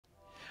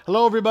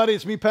Hello, everybody.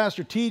 It's me,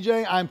 Pastor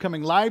TJ. I'm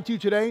coming live to you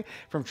today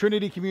from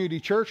Trinity Community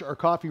Church, our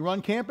Coffee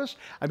Run campus.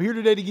 I'm here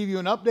today to give you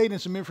an update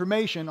and some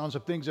information on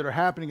some things that are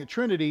happening at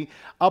Trinity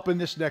up in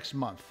this next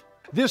month.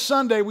 This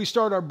Sunday, we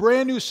start our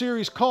brand new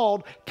series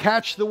called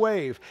Catch the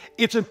Wave.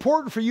 It's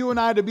important for you and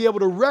I to be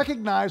able to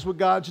recognize what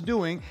God's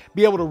doing,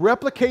 be able to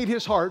replicate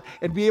His heart,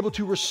 and be able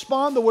to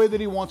respond the way that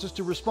He wants us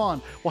to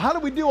respond. Well, how do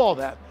we do all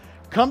that?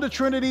 Come to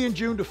Trinity in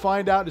June to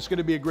find out. It's going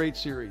to be a great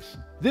series.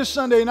 This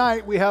Sunday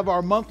night, we have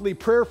our monthly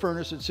prayer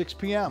furnace at 6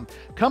 p.m.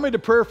 Coming to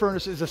prayer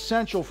furnace is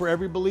essential for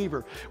every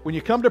believer. When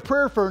you come to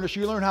prayer furnace,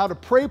 you learn how to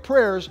pray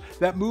prayers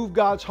that move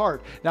God's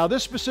heart. Now,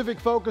 this specific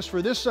focus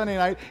for this Sunday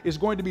night is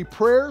going to be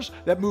prayers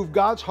that move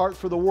God's heart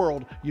for the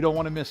world. You don't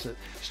want to miss it.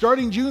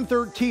 Starting June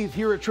 13th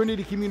here at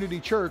Trinity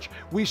Community Church,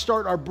 we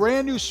start our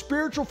brand new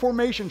spiritual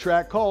formation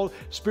track called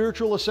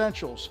Spiritual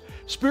Essentials.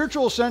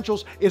 Spiritual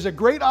Essentials is a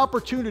great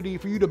opportunity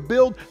for you to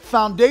build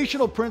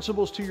foundational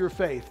principles to your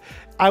faith.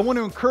 I want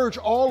to encourage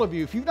all of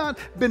you, if you've not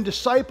been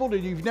discipled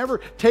and you've never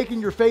taken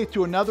your faith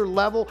to another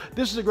level,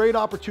 this is a great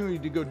opportunity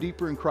to go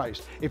deeper in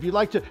Christ. If you'd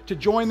like to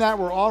join that,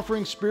 we're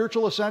offering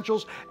Spiritual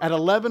Essentials at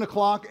 11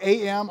 o'clock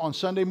a.m. on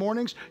Sunday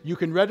mornings. You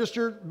can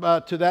register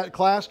to that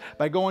class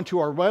by going to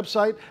our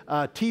website,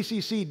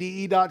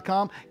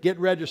 tccde.com. Get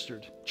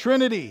registered.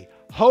 Trinity.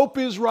 Hope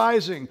is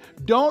rising.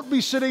 Don't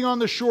be sitting on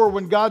the shore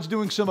when God's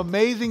doing some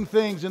amazing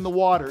things in the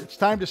water. It's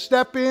time to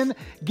step in,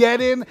 get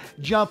in,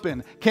 jump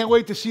in. Can't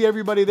wait to see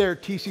everybody there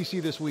at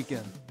TCC this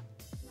weekend.